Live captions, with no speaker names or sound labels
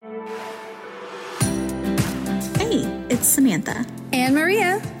It's Samantha. And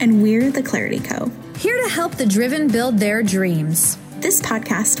Maria. And we're the Clarity Co. Here to help the driven build their dreams. This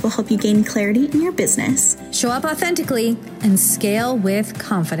podcast will help you gain clarity in your business, show up authentically, and scale with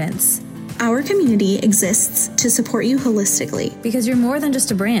confidence. Our community exists to support you holistically. Because you're more than just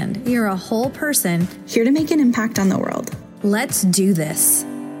a brand. You're a whole person. Here to make an impact on the world. Let's do this.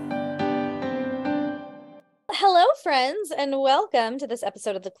 Hello, friends, and welcome to this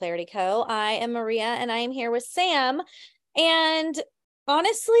episode of The Clarity Co. I am Maria, and I am here with Sam. And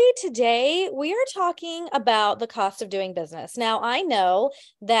honestly, today we are talking about the cost of doing business. Now, I know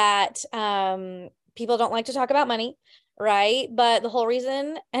that people don't like to talk about money, right? But the whole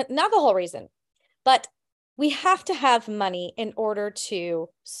reason, not the whole reason, but we have to have money in order to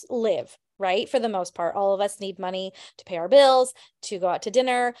live. Right? For the most part, all of us need money to pay our bills, to go out to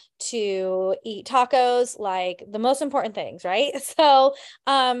dinner, to eat tacos, like the most important things, right? So,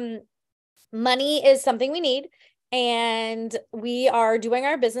 money is something we need, and we are doing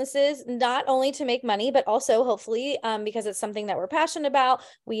our businesses not only to make money, but also hopefully, because it's something that we're passionate about,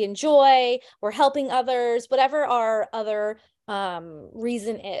 we enjoy, we're helping others, whatever our other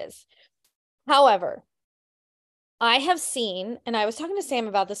reason is. However, I have seen, and I was talking to Sam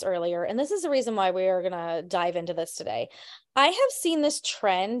about this earlier, and this is the reason why we are going to dive into this today. I have seen this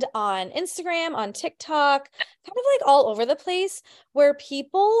trend on Instagram, on TikTok, kind of like all over the place, where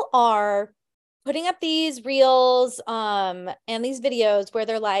people are putting up these reels and these videos where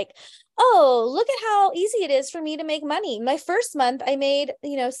they're like, oh, look at how easy it is for me to make money. My first month I made,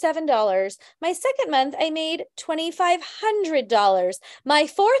 $7. My second month I made $2,500. My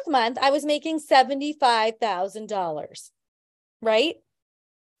fourth month I was making $75,000. Right?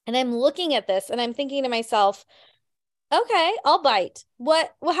 And I'm looking at this and I'm thinking to myself, okay, I'll bite.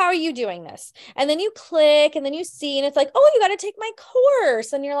 How are you doing this? And then you click and then you see, and it's like, oh, you got to take my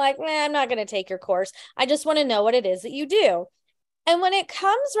course. And you're like, I'm not going to take your course. I just want to know what it is that you do. And when it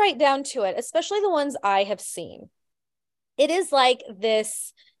comes right down to it, especially the ones I have seen, it is like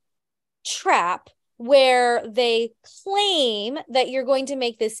this trap where they claim that you're going to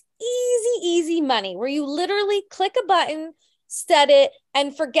make this easy money, where you literally click a button, set it,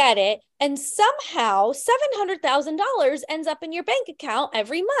 and forget it. And somehow $700,000 ends up in your bank account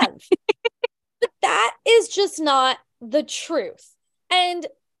every month. But that is just not the truth. And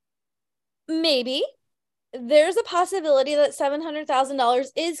maybe there's a possibility that $700,000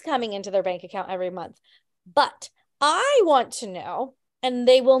 is coming into their bank account every month. But I want to know, and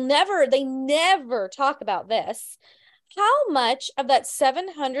they never talk about this, how much of that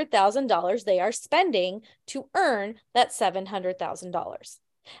 $700,000 they are spending to earn that $700,000.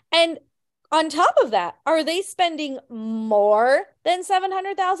 And on top of that, are they spending more than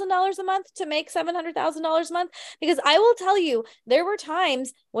 $700,000 a month to make $700,000 a month? Because I will tell you, there were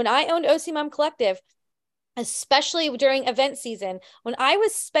times when I owned OC Mom Collective, especially during event season, when I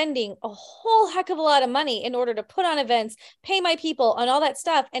was spending a whole heck of a lot of money in order to put on events, pay my people, and all that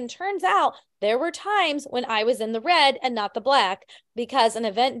stuff. And turns out there were times when I was in the red and not the black, because an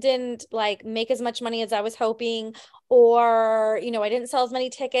event didn't make as much money as I was hoping, or, I didn't sell as many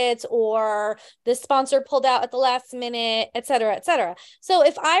tickets, or the sponsor pulled out at the last minute, et cetera, et cetera. So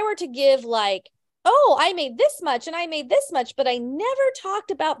if I were to give oh, I made this much and I made this much, but I never talked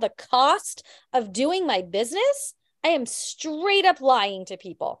about the cost of doing my business, I am straight up lying to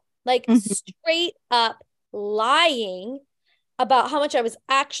people, straight up lying about how much I was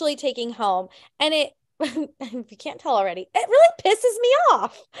actually taking home. And it, if you can't tell already, it really pisses me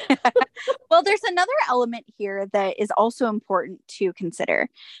off. Well, there's another element here that is also important to consider.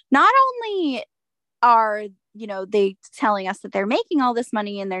 Not only are they telling us that they're making all this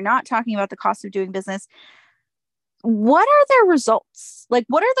money and they're not talking about the cost of doing business. What are their results? What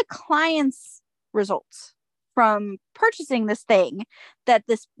are the clients' results from purchasing this thing that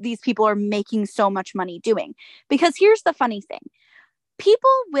these people are making so much money doing? Because here's the funny thing. People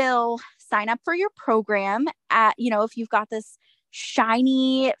will sign up for your program at, if you've got this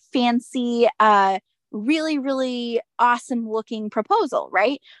shiny, fancy, really, really awesome looking proposal,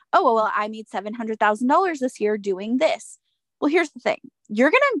 right? Oh, well, I made $700,000 this year doing this. Well, here's the thing.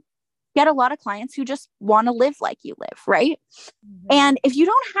 You're going to get a lot of clients who just want to live like you live, right? Mm-hmm. And if you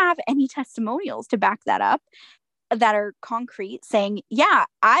don't have any testimonials to back that up, that are concrete, saying, yeah,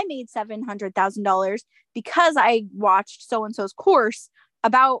 I made $700,000 because I watched so-and-so's course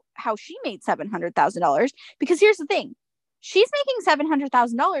about how she made $700,000. Because here's the thing. She's making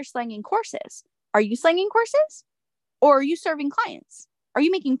 $700,000 slanging courses. Are you slanging courses, or are you serving clients? Are you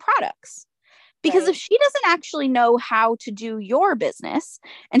making products? Because if she doesn't actually know how to do your business,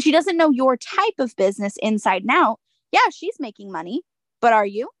 and she doesn't know your type of business inside and out, yeah, she's making money, but are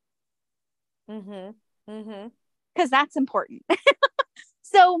you? Mm-hmm. Mm-hmm. because that's important.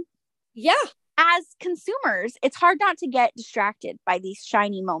 So yeah, as consumers, it's hard not to get distracted by these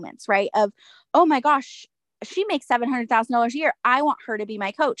shiny moments, right? Of, oh my gosh, she makes $700,000 a year. I want her to be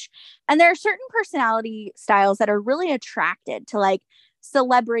my coach. And there are certain personality styles that are really attracted to like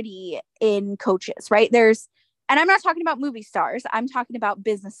celebrity in coaches, right? And I'm not talking about movie stars. I'm talking about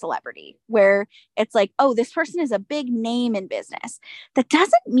business celebrity, where it's like, oh, this person is a big name in business. That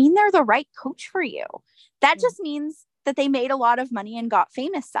doesn't mean they're the right coach for you. That just means that they made a lot of money and got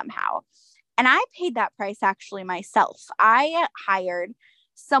famous somehow. And I paid that price actually myself. I hired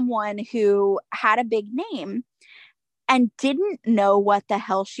someone who had a big name and didn't know what the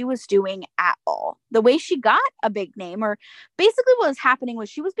hell she was doing at all. The way she got a big name, or basically what was happening, was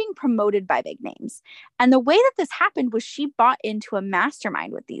she was being promoted by big names. And the way that this happened was she bought into a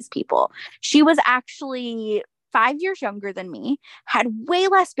mastermind with these people. She was actually 5 years younger than me, had way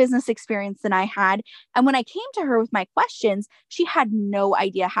less business experience than I had. And when I came to her with my questions, she had no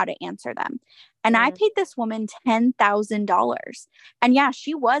idea how to answer them. And I paid this woman $10,000. And yeah,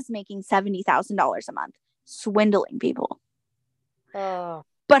 she was making $70,000 a month, swindling people. Oh.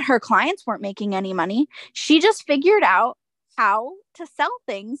 But her clients weren't making any money. She just figured out how to sell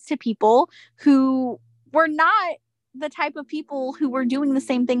things to people who were not the type of people who were doing the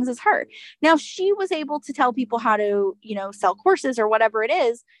same things as her. Now, she was able to tell people how to, sell courses or whatever it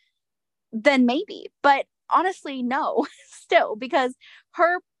is, then maybe. But honestly, no, still, because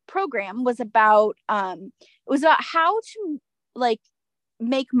her program was about how to like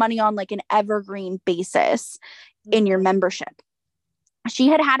make money on like an evergreen basis in your membership. She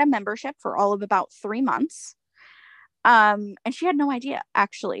had a membership for all of about 3 months. And she had no idea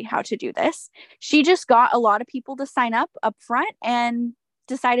actually how to do this. She just got a lot of people to sign up front and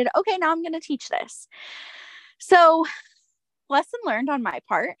decided, okay, now I'm going to teach this. So lesson learned on my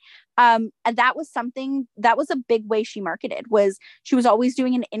part. And that was a big way she marketed, was she was always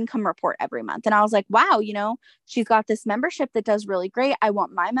doing an income report every month. And I was like, wow, she's got this membership that does really great. I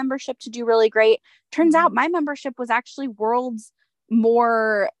want my membership to do really great. Turns out my membership was actually worlds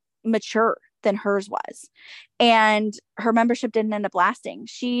more mature than hers was. And her membership didn't end up lasting.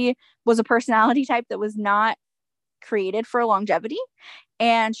 She was a personality type that was not created for longevity.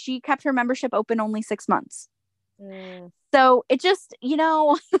 And she kept her membership open only 6 months. So it just,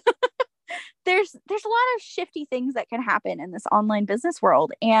 there's a lot of shifty things that can happen in this online business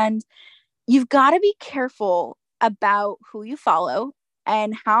world. And you've got to be careful about who you follow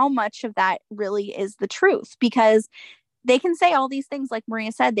and how much of that really is the truth, because they can say all these things, like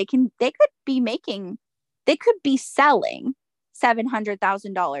Maria said, they could be selling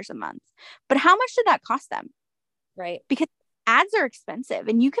 $700,000 a month. But how much did that cost them? Right. Because ads are expensive,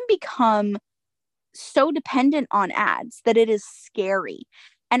 and you can become so dependent on ads that it is scary.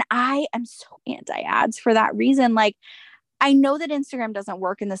 And I am so anti-ads for that reason. Like, I know that Instagram doesn't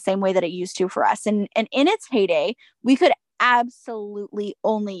work in the same way that it used to for us. And in its heyday, we could absolutely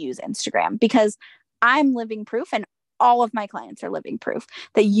only use Instagram, because I'm living proof, and all of my clients are living proof,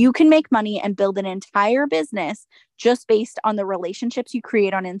 that you can make money and build an entire business just based on the relationships you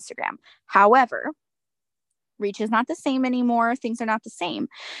create on Instagram. However, reach is not the same anymore. Things are not the same.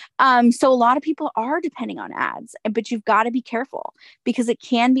 So a lot of people are depending on ads, but you've got to be careful, because it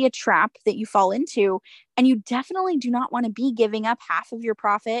can be a trap that you fall into. And you definitely do not want to be giving up half of your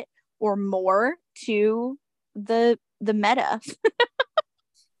profit or more to the meta.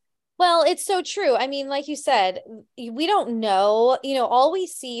 Well, it's so true. I mean, like you said, we don't know, all we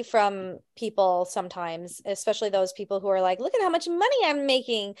see from people sometimes, especially those people who are like, look at how much money I'm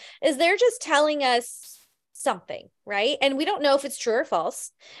making, is they're just telling us something, right? And we don't know if it's true or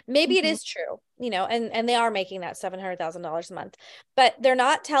false. Maybe it is true, and they are making that $700,000 a month, but they're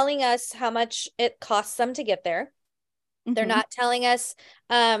not telling us how much it costs them to get there. They're not telling us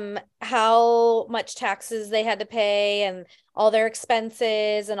how much taxes they had to pay and all their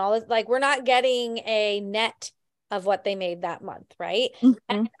expenses and all this. Like, we're not getting a net of what they made that month, right?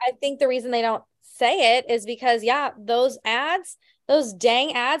 And I think the reason they don't say it is because, those ads, those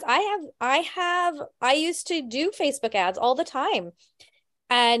dang ads, I used to do Facebook ads all the time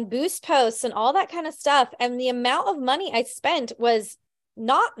and boost posts and all that kind of stuff. And the amount of money I spent was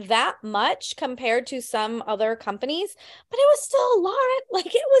not that much compared to some other companies, but it was still a lot.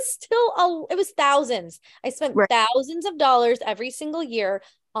 Like, it was thousands. I spent thousands of dollars every single year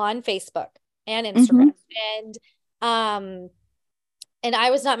on Facebook and Instagram. And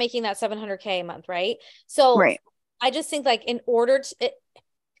I was not making that $700K a month. Right. So I just think, like, in order to,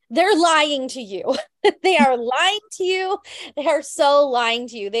 they're lying to you. They are lying to you. They are so lying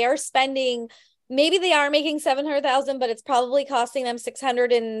to you. They are spending maybe they are making 700,000, but it's probably costing them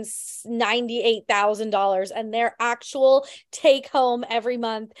 $698,000, and their actual take home every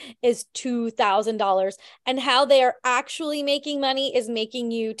month is $2,000. And how they are actually making money is making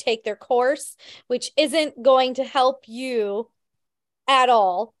you take their course, which isn't going to help you at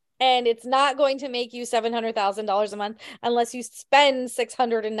all. And it's not going to make you $700,000 a month unless you spend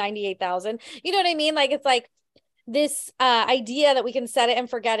 $698,000. You know what I mean? Like, it's like this idea that we can set it and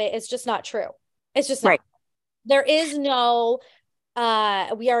forget it is just not true. It's just not. Right. There is no,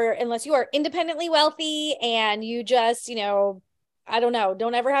 unless you are independently wealthy and you just, I don't know,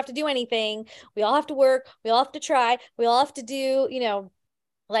 don't ever have to do anything. We all have to work. We all have to try. We all have to do,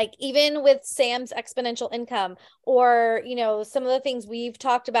 like even with Sam's exponential income, or, some of the things we've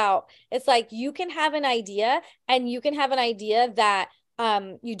talked about, it's like you can have an idea, and you can have an idea that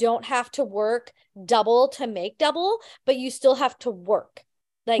you don't have to work double to make double, but you still have to work.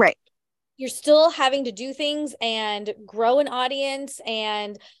 Like, right. You're still having to do things and grow an audience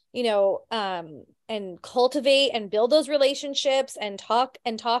and, and cultivate and build those relationships and talk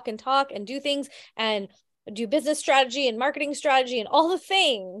and do things and do business strategy and marketing strategy and all the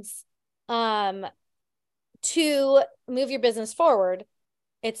things to move your business forward.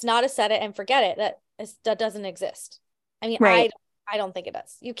 It's not a set it and forget it. That doesn't exist. I mean, right. I don't think it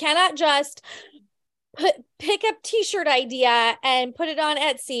does. You cannot just pick up t-shirt idea and put it on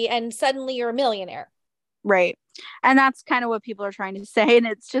Etsy and suddenly you're a millionaire. Right. And that's kind of what people are trying to say. And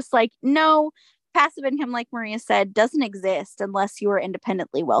it's just like, no, passive income, like Maria said, doesn't exist unless you are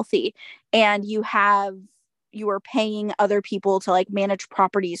independently wealthy and you are paying other people to like manage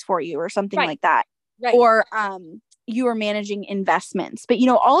properties for you or something right. like that. Right. Or you are managing investments, but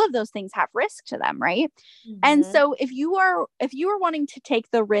all of those things have risk to them, right? Mm-hmm. And so if you are wanting to take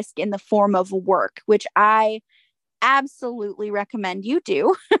the risk in the form of work, which I absolutely recommend you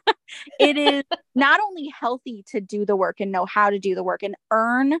do, it is not only healthy to do the work and know how to do the work and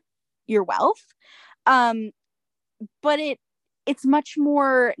earn your wealth, but it's much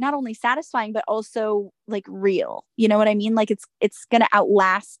more not only satisfying, but also like real, you know what I mean? Like it's going to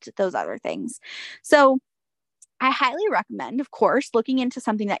outlast those other things. So I highly recommend, of course, looking into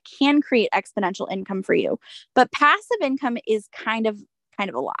something that can create exponential income for you. But passive income is kind of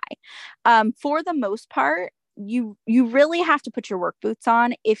a lie. For the most part, you really have to put your work boots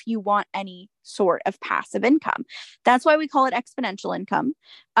on if you want any sort of passive income. That's why we call it exponential income,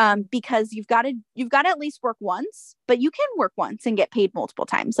 because you've got to at least work once, but you can work once and get paid multiple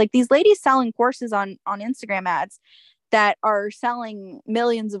times. Like these ladies selling courses on Instagram ads that are selling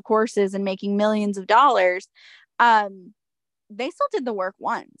millions of courses and making millions of dollars. They still did the work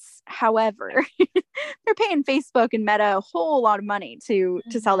once. However, they're paying Facebook and Meta a whole lot of money to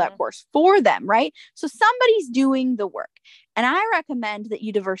sell that course for them, right? So somebody's doing the work. And I recommend that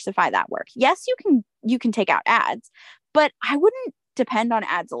you diversify that work. Yes, you can take out ads, but I wouldn't depend on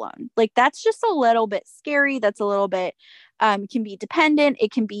ads alone. Like that's just a little bit scary. That's a little bit can be dependent.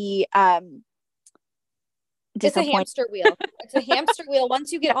 It can be it's a hamster wheel. It's a hamster wheel.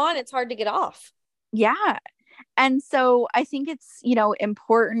 Once you get on, it's hard to get off. Yeah. And so I think it's,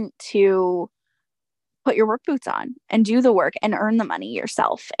 important to put your work boots on and do the work and earn the money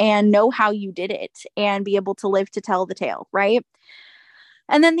yourself and know how you did it and be able to live to tell the tale, right?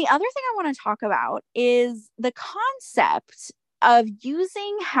 And then the other thing I want to talk about is the concept of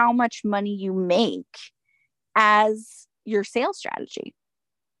using how much money you make as your sales strategy.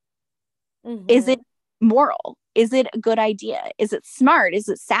 Mm-hmm. Is it moral? Is it a good idea? Is it smart? Is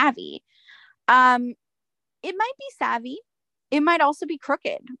it savvy? It might be savvy. It might also be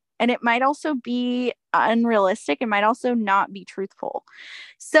crooked, and it might also be unrealistic. It might also not be truthful.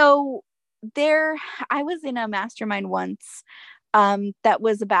 So I was in a mastermind once, that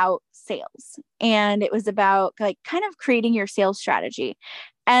was about sales, and it was about like kind of creating your sales strategy.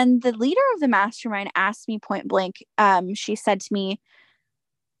 And the leader of the mastermind asked me point blank. She said to me,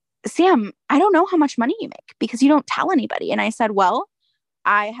 "Sam, I don't know how much money you make because you don't tell anybody." And I said, "Well,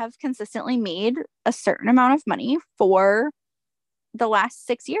 I have consistently made a certain amount of money for the last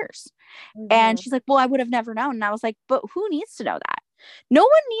 6 years. Mm-hmm. And she's like, "Well, I would have never known." And I was like, "But who needs to know that? No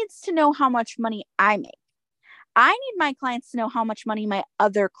one needs to know how much money I make. I need my clients to know how much money my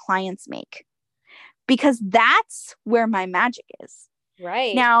other clients make, because that's where my magic is."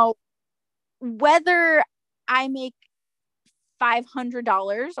 Right. Now, whether I make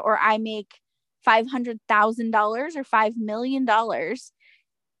 $500 or I make $500,000 or $5 million,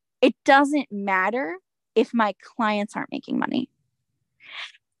 it doesn't matter if my clients aren't making money.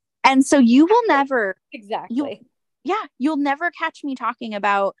 And so you will never, exactly. You'll never catch me talking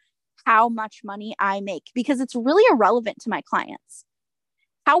about how much money I make because it's really irrelevant to my clients.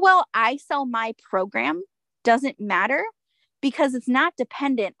 how well I sell my program doesn't matter because it's not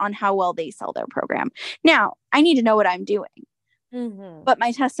dependent on how well they sell their program. Now, I need to know what I'm doing, but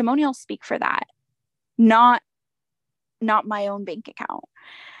my testimonials speak for that, not my own bank account.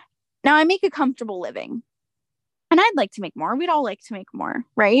 Now, I make a comfortable living and I'd like to make more. We'd all like to make more,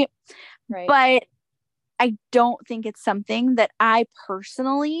 right? But I don't think it's something that I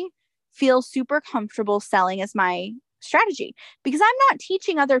personally feel super comfortable selling as my strategy, because I'm not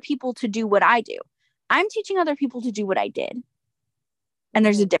teaching other people to do what I do. I'm teaching other people to do what I did. And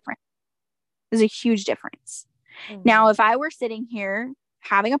there's a difference. There's a huge difference. Now, if I were sitting here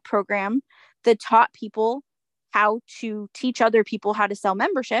having a program that taught people how to teach other people how to sell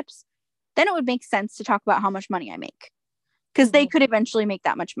memberships, then it would make sense to talk about how much money I make, because they could eventually make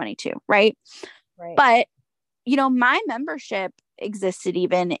that much money too. Right. But, you know, my membership existed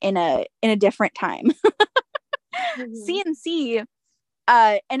even in a different time. CNC,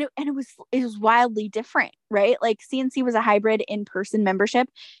 and it was wildly different, right? Like CNC was a hybrid in-person membership,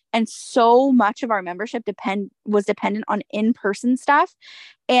 and so much of our membership was dependent on in-person stuff,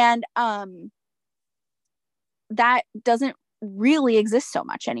 and that doesn't really exist so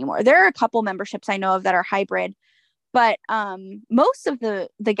much anymore. There are a couple memberships I know of that are hybrid, but most of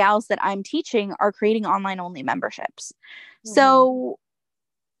the gals that I'm teaching are creating online only memberships. So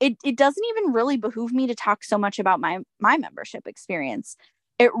it doesn't even really behoove me to talk so much about my membership experience.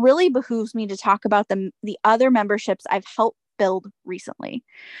 It really behooves me to talk about the other memberships I've helped build recently.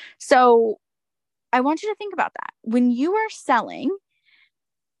 So I want you to think about that. When you are selling,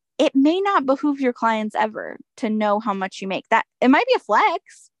 it may not behoove your clients ever to know how much you make. That it might be a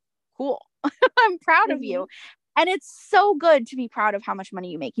flex. Cool. I'm proud of you. And it's so good to be proud of how much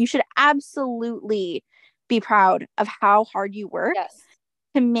money you make. You should absolutely be proud of how hard you work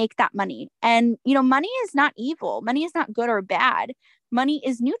to make that money. And, you know, money is not evil. Money is not good or bad. Money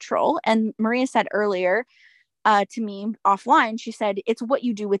is neutral. And Maria said earlier to me offline, she said, it's what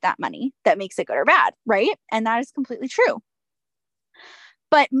you do with that money that makes it good or bad. Right. And that is completely true.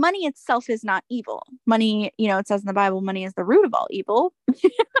 But money itself is not evil. Money, you know, it says in the Bible, money is the root of all evil.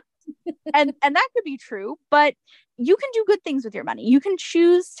 and that could be true, but you can do good things with your money. You can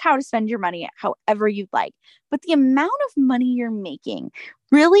choose how to spend your money however you'd like. But the amount of money you're making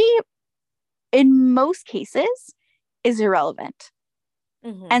really, in most cases, is irrelevant.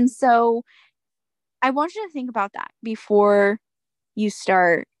 And so I want you to think about that before you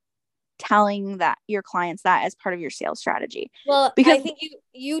start telling that your clients that as part of your sales strategy. Well, because I think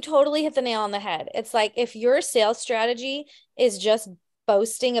you totally hit the nail on the head. It's like, if your sales strategy is just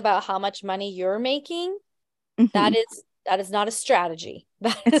boasting about how much money you're making, that is not a strategy.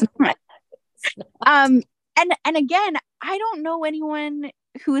 It's not. And again, I don't know anyone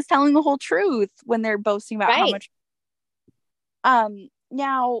who is telling the whole truth when they're boasting about how much.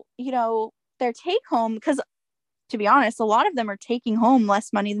 Now, you know, their take home, because to be honest, a lot of them are taking home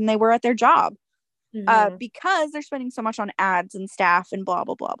less money than they were at their job, because they're spending so much on ads and staff and blah,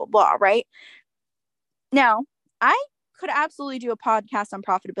 blah, blah, blah, blah. Right. Now, I could absolutely do a podcast on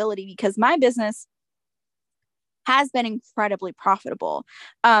profitability because my business has been incredibly profitable.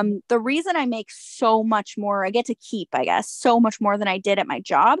 The reason I make so much more, I get to keep, I guess, so much more than I did at my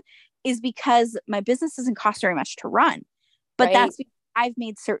job, is because my business doesn't cost very much to run. But that's because I've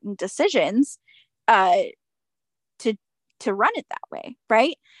made certain decisions to run it that way.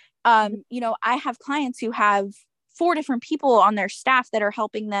 Right. You know, I have clients who have 4 different people on their staff that are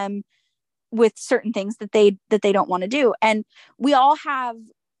helping them with certain things that they don't want to do. And we all have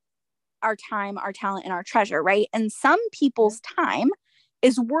our time, our talent, and our treasure, right? And some people's time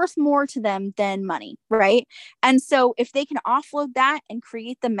is worth more to them than money, right? And so if they can offload that and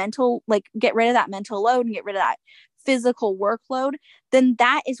create the mental, like get rid of that mental load and get rid of that physical workload, then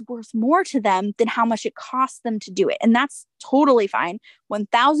that is worth more to them than how much it costs them to do it. And that's totally fine.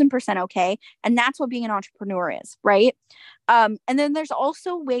 1000% okay. And that's what being an entrepreneur is, right? And then there's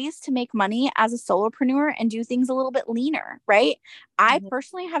also ways to make money as a solopreneur and do things a little bit leaner, right? I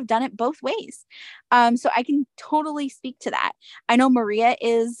personally have done it both ways. So I can totally speak to that. I know Maria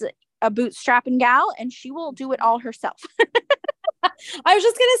is a bootstrapping gal and she will do it all herself. I was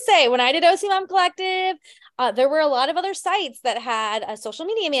just going to say, when I did OC Mom Collective, there were a lot of other sites that had a social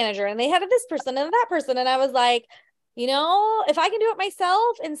media manager and they had this person and that person. And I was like, you know, if I can do it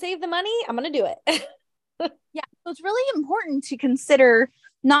myself and save the money, I'm going to do it. Yeah. So it's really important to consider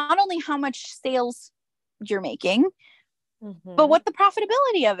not only how much sales you're making, but what the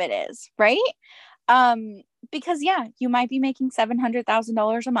profitability of it is, right? Because you might be making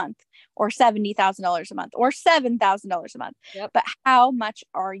 $700,000 a month or $70,000 a month or $7,000 a month, but how much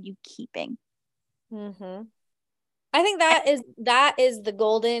are you keeping? I think that is the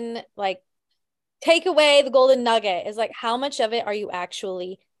golden, like, take away the golden nugget is like, how much of it are you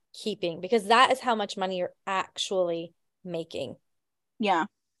actually keeping? Because that is how much money you're actually making. Yeah.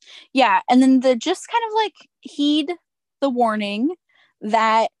 Yeah. And then just kind of like heed the warning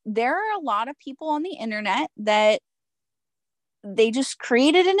that there are a lot of people on the internet that they just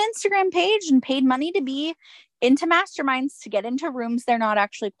created an Instagram page and paid money to be into masterminds to get into rooms they're not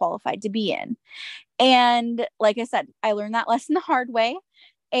actually qualified to be in. And like I said, I learned that lesson the hard way.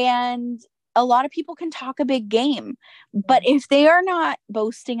 And a lot of people can talk a big game, but if they are not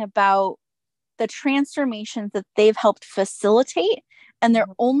boasting about the transformations that they've helped facilitate and they're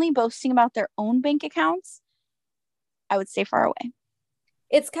only boasting about their own bank accounts, I would stay far away.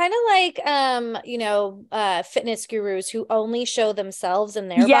 It's kind of like, fitness gurus who only show themselves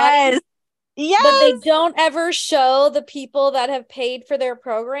and their bodies. Yes. But they don't ever show the people that have paid for their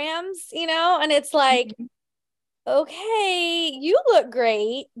programs, and it's like, okay, you look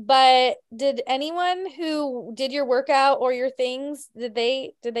great, but did anyone who did your workout or your things, did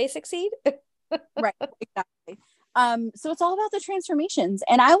they succeed? Right, exactly. So it's all about the transformations.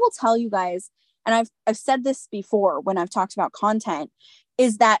 And I will tell you guys, and I've said this before when I've talked about content,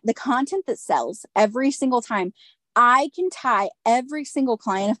 is that the content that sells every single time, I can tie every single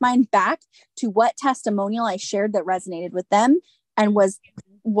client of mine back to what testimonial I shared that resonated with them and was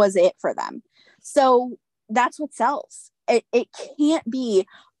it for them. So that's what sells. It can't be,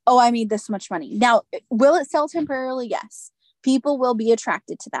 oh, I made this much money. Now, will it sell temporarily? Yes. People will be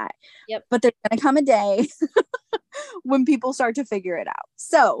attracted to that. Yep. But there's going to come a day when people start to figure it out.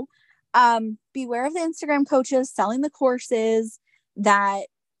 So beware of the Instagram coaches selling the courses that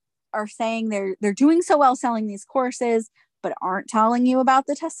are saying they're doing so well selling these courses, but aren't telling you about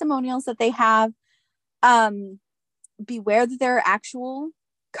the testimonials that they have. Beware that there are actual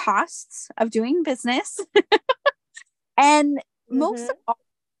costs of doing business. And most of all,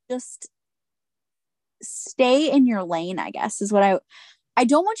 just stay in your lane, I guess, is what I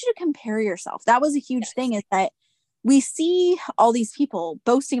don't want you to compare yourself. That was a huge thing, is that we see all these people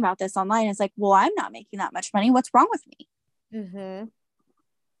boasting about this online. It's like, well, I'm not making that much money. What's wrong with me?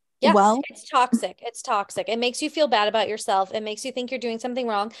 Yeah, well, it's toxic. It's toxic. It makes you feel bad about yourself. It makes you think you're doing something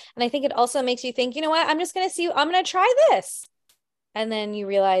wrong. And I think it also makes you think, you know what, I'm going to try this. And then you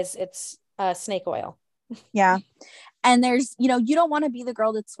realize it's snake oil. Yeah. And there's, you don't want to be the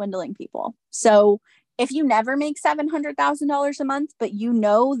girl that's swindling people. So if you never make $700,000 a month, but you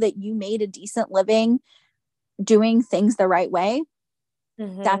know that you made a decent living doing things the right way,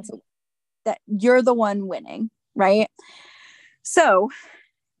 that you're the one winning, right? So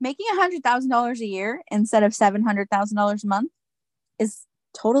making $100,000 a year instead of $700,000 a month is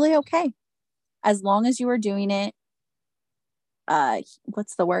totally okay, as long as you are doing it.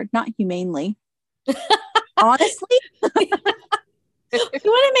 What's the word? Not humanely. Honestly, we want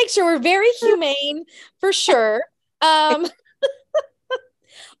to make sure we're very humane for sure. I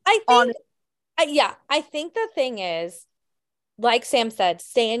think, I think the thing is, like Sam said,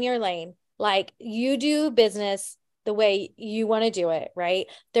 stay in your lane. Like, you do business the way you want to do it, right?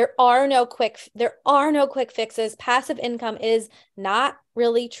 There are no quick fixes. Passive income is not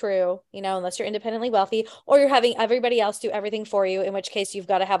really true, unless you're independently wealthy or you're having everybody else do everything for you, in which case you've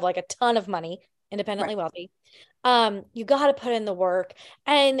got to have like a ton of money, independently wealthy. You got to put in the work.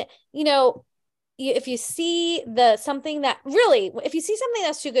 And, if you see something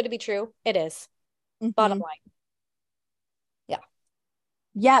that's too good to be true, it is. Bottom line. Yeah.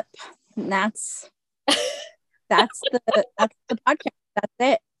 Yep. That's the podcast. That's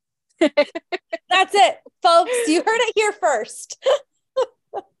it. That's it, folks. You heard it here first.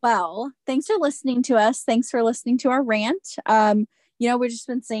 Well, thanks for listening to us. Thanks for listening to our rant. We've just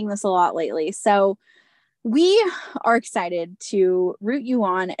been saying this a lot lately. So we are excited to root you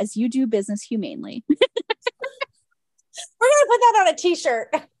on as you do business humanely. We're going to put that on a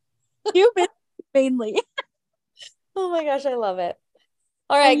t-shirt. Do business humanely. Oh my gosh, I love it.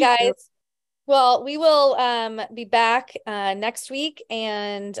 All right, guys. Well, we will be back next week,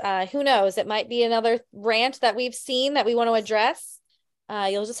 and who knows, it might be another rant that we've seen that we want to address.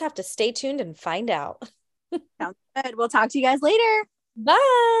 You'll just have to stay tuned and find out. Sounds good. We'll talk to you guys later.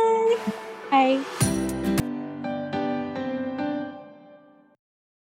 Bye. Bye.